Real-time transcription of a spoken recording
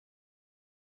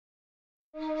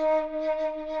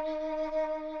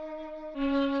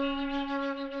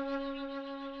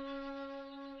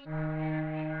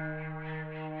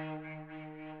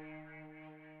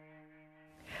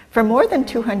For more than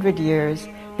 200 years,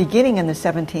 beginning in the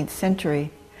 17th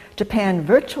century, Japan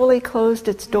virtually closed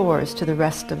its doors to the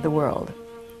rest of the world.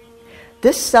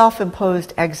 This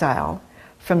self-imposed exile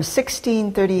from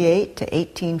 1638 to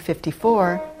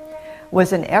 1854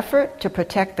 was an effort to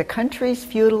protect the country's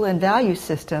feudal and value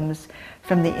systems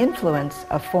from the influence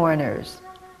of foreigners.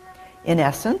 In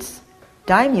essence,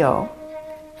 daimyo,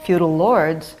 feudal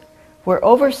lords, were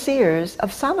overseers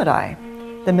of samurai,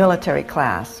 the military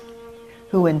class,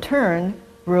 who in turn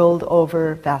ruled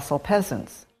over vassal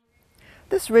peasants.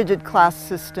 This rigid class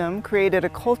system created a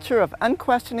culture of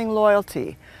unquestioning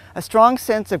loyalty, a strong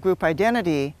sense of group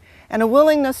identity, and a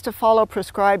willingness to follow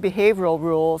prescribed behavioral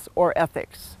rules or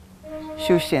ethics.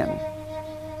 Shushin.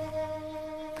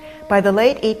 By the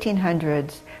late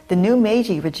 1800s, the new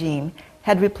Meiji regime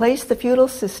had replaced the feudal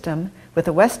system with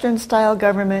a Western-style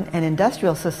government and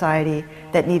industrial society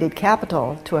that needed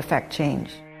capital to effect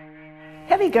change.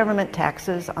 Heavy government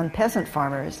taxes on peasant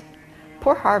farmers,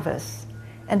 poor harvests,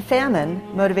 and famine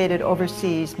motivated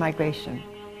overseas migration.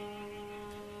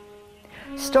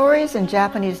 Stories in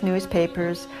Japanese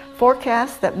newspapers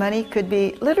forecast that money could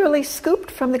be literally scooped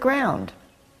from the ground.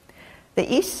 The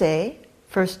Issei,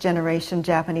 first-generation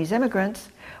Japanese immigrants,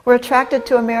 were attracted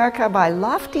to America by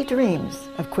lofty dreams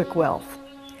of quick wealth.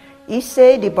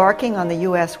 Issei, debarking on the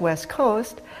U.S. West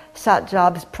Coast, sought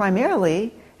jobs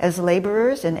primarily as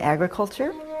laborers in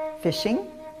agriculture, fishing,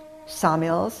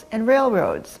 sawmills, and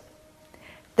railroads.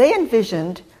 They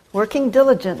envisioned working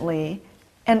diligently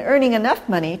and earning enough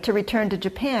money to return to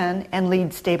Japan and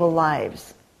lead stable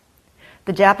lives.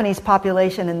 The Japanese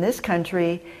population in this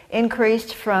country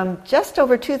increased from just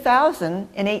over 2,000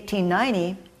 in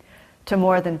 1890 to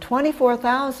more than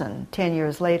 24,000 10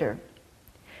 years later.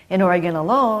 In Oregon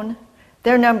alone,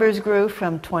 their numbers grew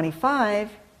from 25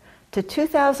 to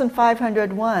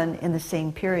 2,501 in the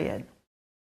same period.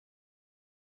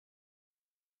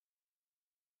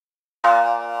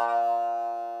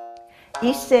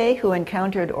 Issei, who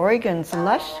encountered Oregon's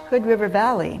lush Hood River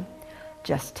Valley,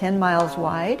 just 10 miles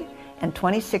wide and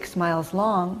 26 miles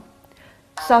long,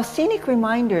 saw scenic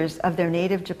reminders of their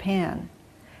native Japan,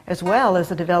 as well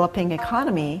as a developing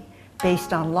economy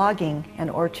based on logging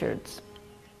and orchards.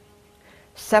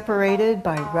 Separated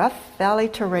by rough valley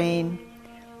terrain,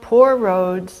 poor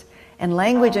roads, and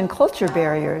language and culture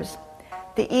barriers,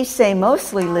 the Issei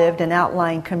mostly lived in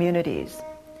outlying communities: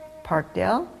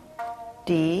 Parkdale,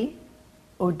 Dee,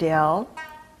 Odell,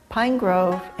 Pine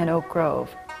Grove, and Oak Grove.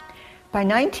 By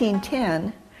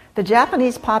 1910, the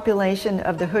Japanese population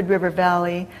of the Hood River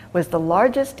Valley was the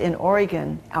largest in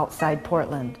Oregon outside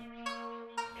Portland.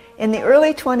 In the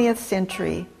early 20th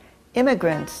century,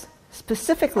 immigrants,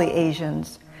 specifically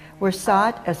Asians, were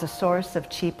sought as a source of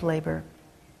cheap labor.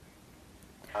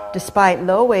 Despite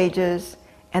low wages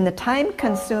and the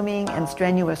time-consuming and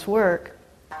strenuous work,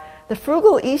 the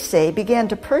frugal Issei began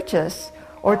to purchase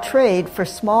or trade for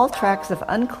small tracts of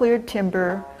uncleared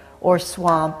timber or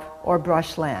swamp or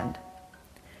brushland.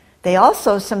 They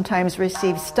also sometimes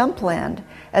received stump land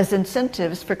as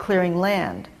incentives for clearing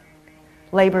land,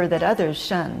 labor that others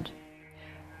shunned.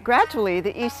 Gradually,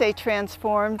 the Issei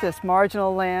transformed this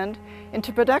marginal land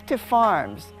into productive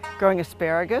farms, growing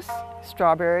asparagus,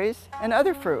 strawberries, and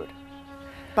other fruit.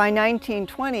 By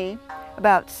 1920,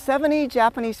 about 70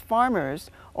 Japanese farmers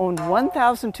owned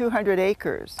 1,200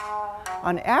 acres,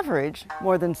 on average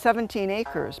more than 17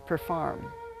 acres per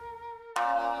farm.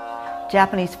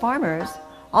 Japanese farmers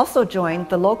also joined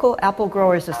the local Apple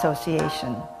Growers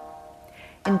Association.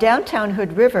 In downtown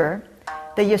Hood River,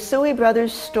 the Yasui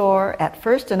Brothers store at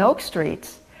First and Oak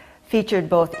Streets featured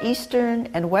both Eastern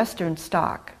and Western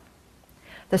stock.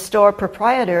 The store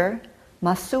proprietor,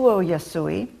 Masuo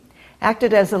Yasui,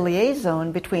 acted as a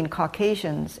liaison between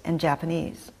Caucasians and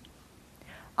Japanese.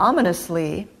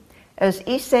 Ominously, as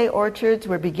Issei orchards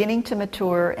were beginning to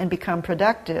mature and become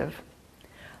productive,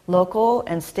 local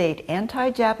and state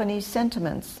anti-Japanese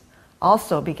sentiments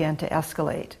also began to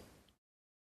escalate.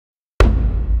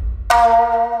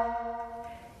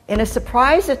 In a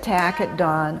surprise attack at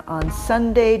dawn on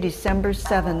Sunday, December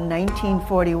 7,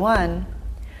 1941,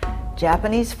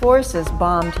 Japanese forces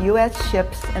bombed U.S.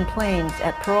 ships and planes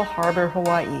at Pearl Harbor,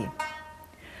 Hawaii.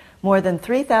 More than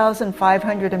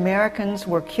 3,500 Americans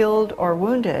were killed or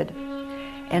wounded,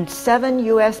 and 7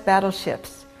 U.S.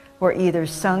 battleships were either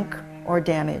sunk or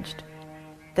damaged.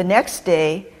 The next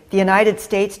day, the United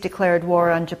States declared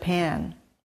war on Japan.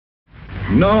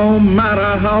 No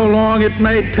matter how long it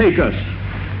may take us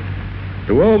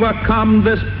to overcome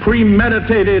this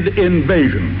premeditated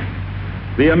invasion,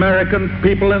 the American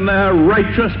people in their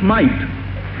righteous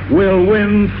might will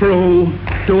win through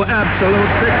to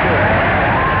absolute victory.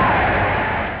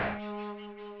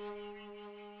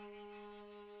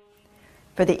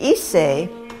 For the Issei,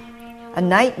 a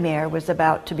nightmare was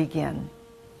about to begin.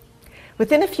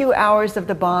 Within a few hours of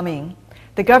the bombing,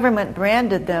 the government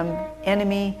branded them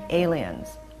enemy aliens.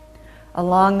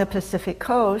 Along the Pacific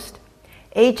coast,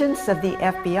 agents of the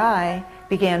FBI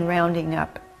began rounding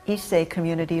up Issei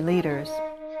community leaders.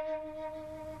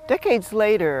 Decades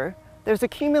later, there's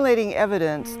accumulating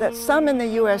evidence that some in the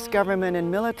U.S. government and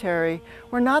military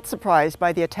were not surprised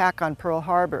by the attack on Pearl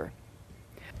Harbor.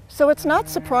 So it's not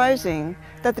surprising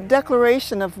that the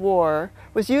declaration of war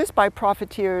was used by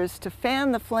profiteers to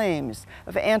fan the flames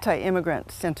of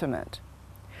anti-immigrant sentiment.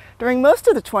 During most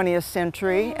of the 20th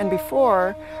century and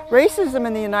before, racism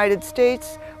in the United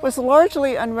States was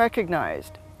largely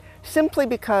unrecognized, simply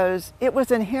because it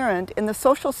was inherent in the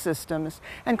social systems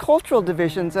and cultural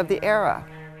divisions of the era.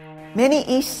 Many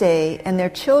Issei and their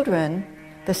children,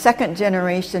 the second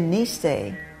generation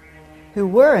Nisei, who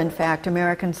were in fact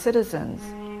American citizens,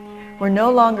 were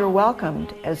no longer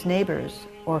welcomed as neighbors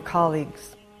or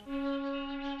colleagues.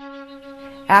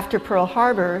 After Pearl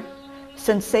Harbor,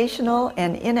 sensational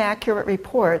and inaccurate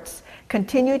reports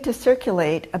continued to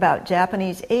circulate about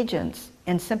Japanese agents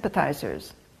and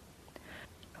sympathizers.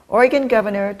 Oregon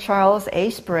Governor Charles A.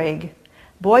 Sprague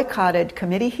boycotted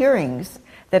committee hearings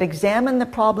that examined the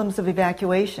problems of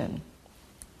evacuation.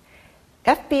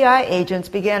 FBI agents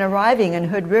began arriving in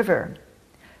Hood River,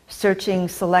 searching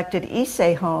selected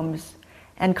Issei homes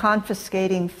and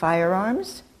confiscating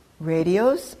firearms,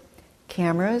 radios,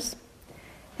 cameras,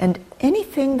 and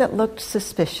anything that looked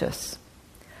suspicious.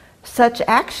 Such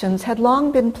actions had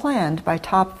long been planned by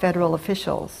top federal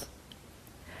officials.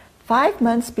 5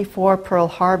 months before Pearl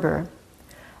Harbor,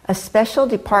 a special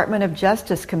Department of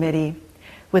Justice committee,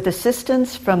 with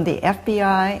assistance from the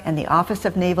FBI and the Office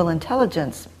of Naval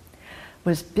Intelligence,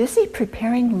 was busy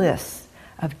preparing lists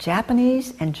of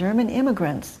Japanese and German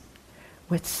immigrants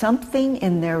with something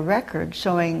in their record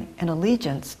showing an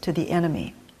allegiance to the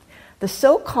enemy. The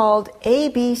so-called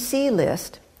ABC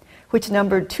list, which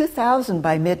numbered 2,000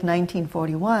 by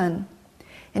mid-1941,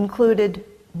 included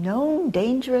known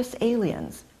dangerous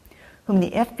aliens whom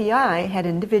the FBI had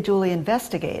individually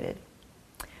investigated.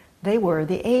 They were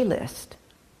the A list.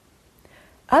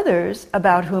 Others,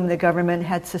 about whom the government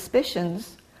had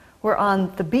suspicions, were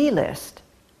on the B list.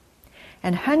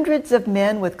 And hundreds of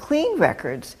men with clean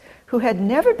records who had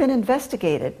never been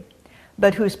investigated,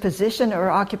 but whose position or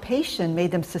occupation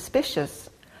made them suspicious,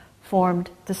 formed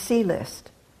the C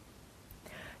list.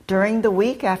 During the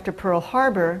week after Pearl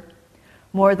Harbor,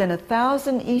 more than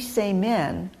 1,000 Issei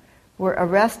men were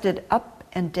arrested up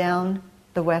and down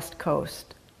the West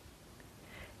Coast.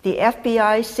 The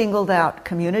FBI singled out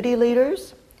community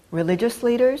leaders, religious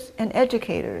leaders, and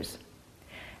educators.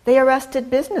 They arrested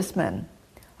businessmen,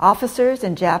 officers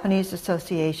in Japanese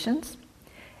associations,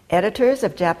 editors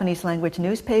of Japanese language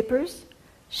newspapers,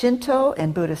 Shinto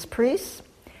and Buddhist priests,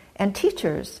 and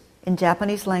teachers in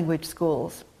Japanese language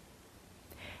schools.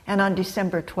 And on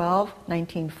December 12,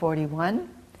 1941,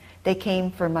 they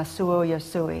came for Masuo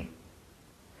Yasui.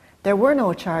 There were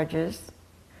no charges.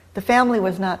 The family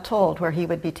was not told where he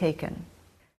would be taken.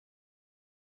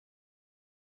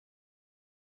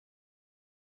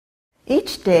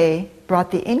 Each day brought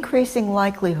the increasing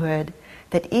likelihood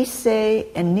that Issei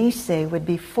and Nisei would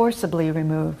be forcibly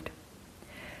removed.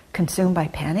 Consumed by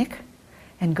panic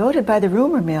and goaded by the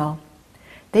rumor mill,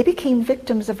 they became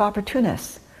victims of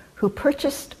opportunists who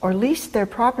purchased or leased their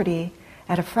property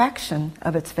at a fraction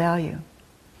of its value.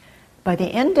 By the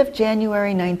end of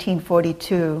January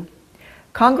 1942,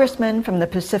 congressmen from the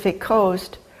Pacific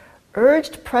Coast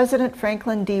urged President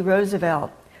Franklin D.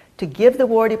 Roosevelt to give the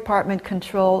War Department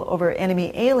control over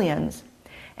enemy aliens,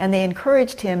 and they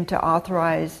encouraged him to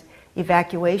authorize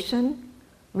evacuation,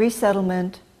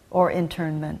 resettlement, or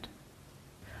internment.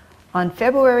 On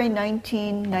February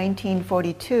 19,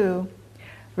 1942,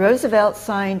 Roosevelt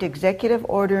signed Executive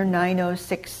Order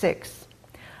 9066,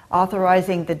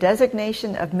 authorizing the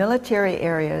designation of military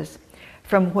areas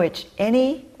from which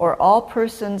any or all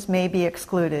persons may be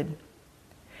excluded.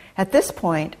 At this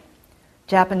point,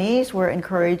 Japanese were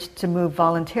encouraged to move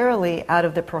voluntarily out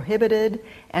of the prohibited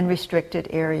and restricted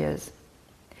areas.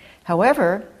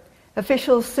 However,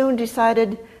 officials soon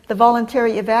decided the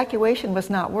voluntary evacuation was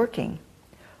not working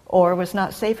or was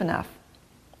not safe enough.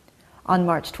 On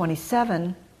March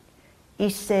 27,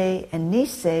 Issei and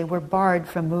Nisei were barred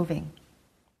from moving.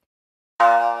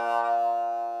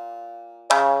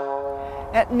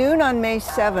 At noon on May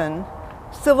 7,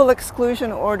 Civil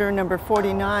Exclusion Order number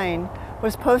 49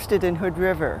 was posted in Hood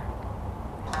River.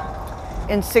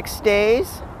 In 6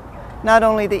 days, not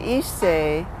only the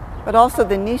Issei, but also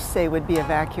the Nisei would be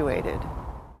evacuated.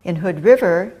 In Hood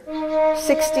River,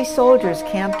 60 soldiers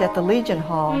camped at the Legion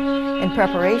Hall in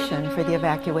preparation for the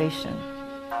evacuation.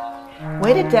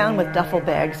 Weighted down with duffel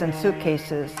bags and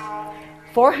suitcases,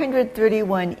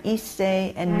 431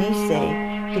 Issei and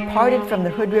Nisei departed from the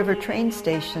Hood River train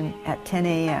station at 10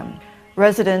 a.m.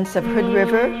 Residents of Hood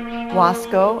River,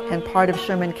 Wasco, and part of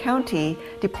Sherman County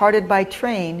departed by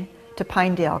train to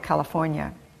Pinedale,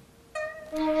 California.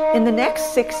 In the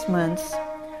next 6 months,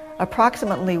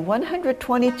 approximately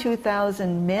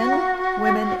 122,000 men,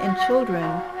 women, and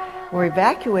children were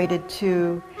evacuated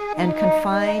to and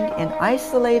confined in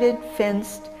isolated,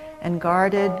 fenced, and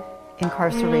guarded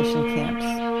incarceration camps.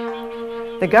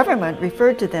 The government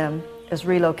referred to them as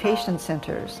relocation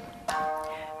centers.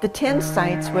 The 10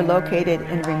 sites were located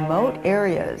in remote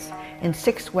areas in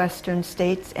 6 western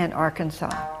states and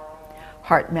Arkansas: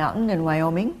 Heart Mountain in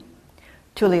Wyoming,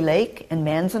 Tule Lake and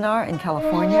Manzanar in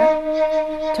California,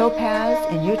 Topaz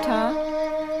in Utah,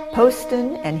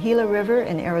 Poston and Gila River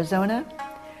in Arizona,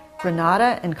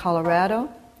 Grenada in Colorado,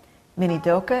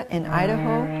 Minidoka in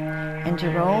Idaho, and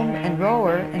Jerome and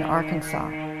Rower in Arkansas.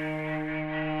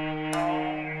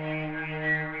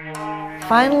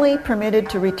 Finally permitted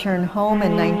to return home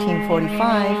in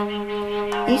 1945,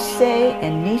 Issei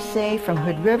and Nisei from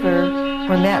Hood River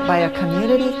were met by a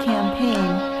community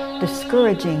campaign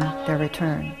discouraging their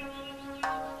return.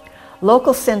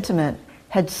 Local sentiment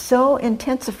had so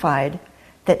intensified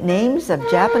that names of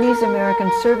Japanese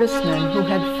American servicemen who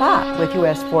had fought with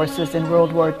U.S. forces in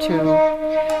World War II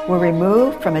were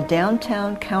removed from a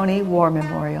downtown county war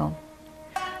memorial.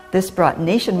 This brought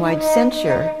nationwide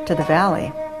censure to the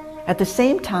Valley. At the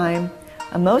same time,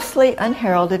 a mostly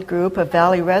unheralded group of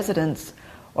Valley residents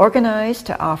organized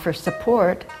to offer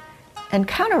support and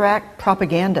counteract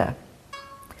propaganda.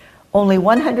 Only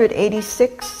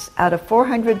 186 out of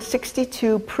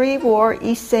 462 pre-war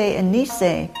Issei and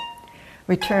Nisei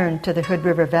returned to the Hood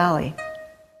River Valley.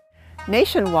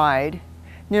 Nationwide,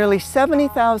 nearly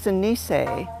 70,000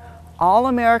 Nisei, all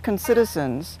American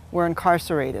citizens, were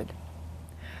incarcerated.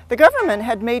 The government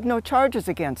had made no charges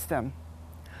against them,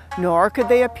 nor could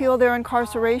they appeal their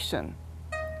incarceration.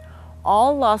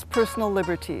 All lost personal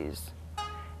liberties,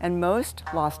 and most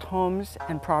lost homes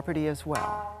and property as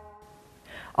well.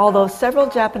 Although several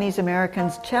Japanese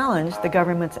Americans challenged the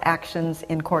government's actions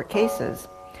in court cases,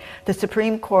 the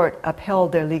Supreme Court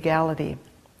upheld their legality.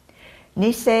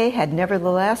 Nisei had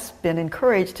nevertheless been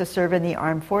encouraged to serve in the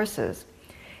armed forces,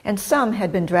 and some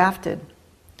had been drafted.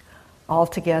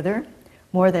 Altogether,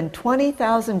 more than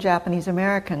 20,000 Japanese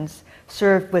Americans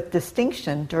served with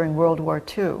distinction during World War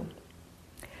II.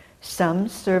 Some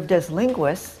served as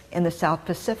linguists in the South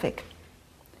Pacific.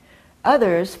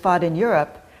 Others fought in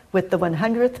Europe with the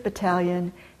 100th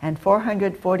Battalion and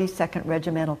 442nd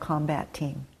Regimental Combat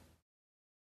Team.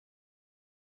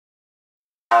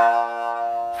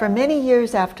 For many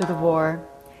years after the war,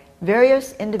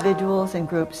 various individuals and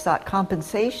groups sought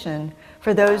compensation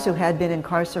for those who had been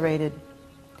incarcerated.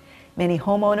 Many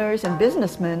homeowners and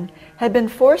businessmen had been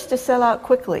forced to sell out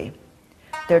quickly.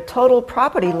 Their total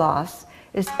property loss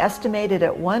is estimated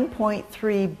at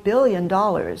 $1.3 billion,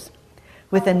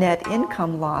 with a net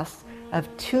income loss of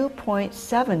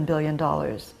 $2.7 billion.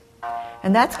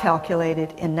 And that's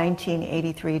calculated in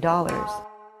 1983 dollars.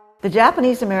 The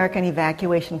Japanese American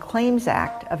Evacuation Claims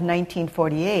Act of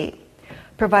 1948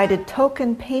 provided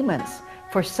token payments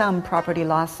for some property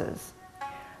losses.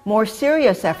 More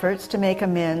serious efforts to make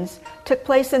amends took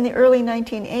place in the early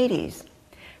 1980s,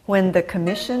 when the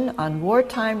Commission on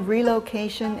Wartime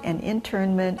Relocation and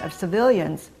Internment of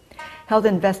Civilians held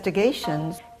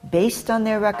investigations based on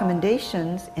their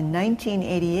recommendations in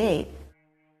 1988.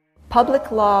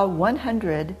 Public Law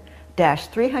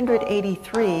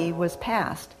 100-383 was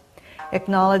passed,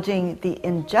 acknowledging the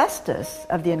injustice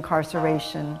of the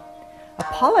incarceration,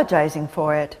 apologizing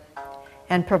for it,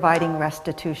 and providing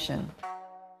restitution.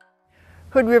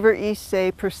 Hood River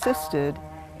Issei persisted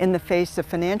in the face of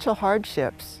financial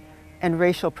hardships and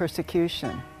racial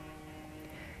persecution.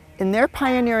 In their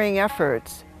pioneering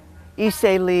efforts,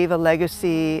 Issei leave a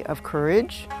legacy of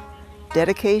courage,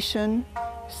 dedication,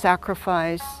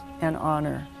 sacrifice, and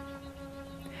honor.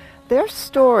 Their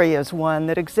story is one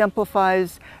that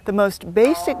exemplifies the most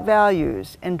basic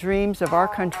values and dreams of our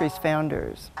country's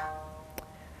founders.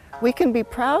 We can be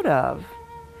proud of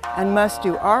and must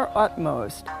do our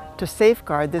utmost to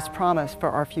safeguard this promise for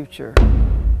our future.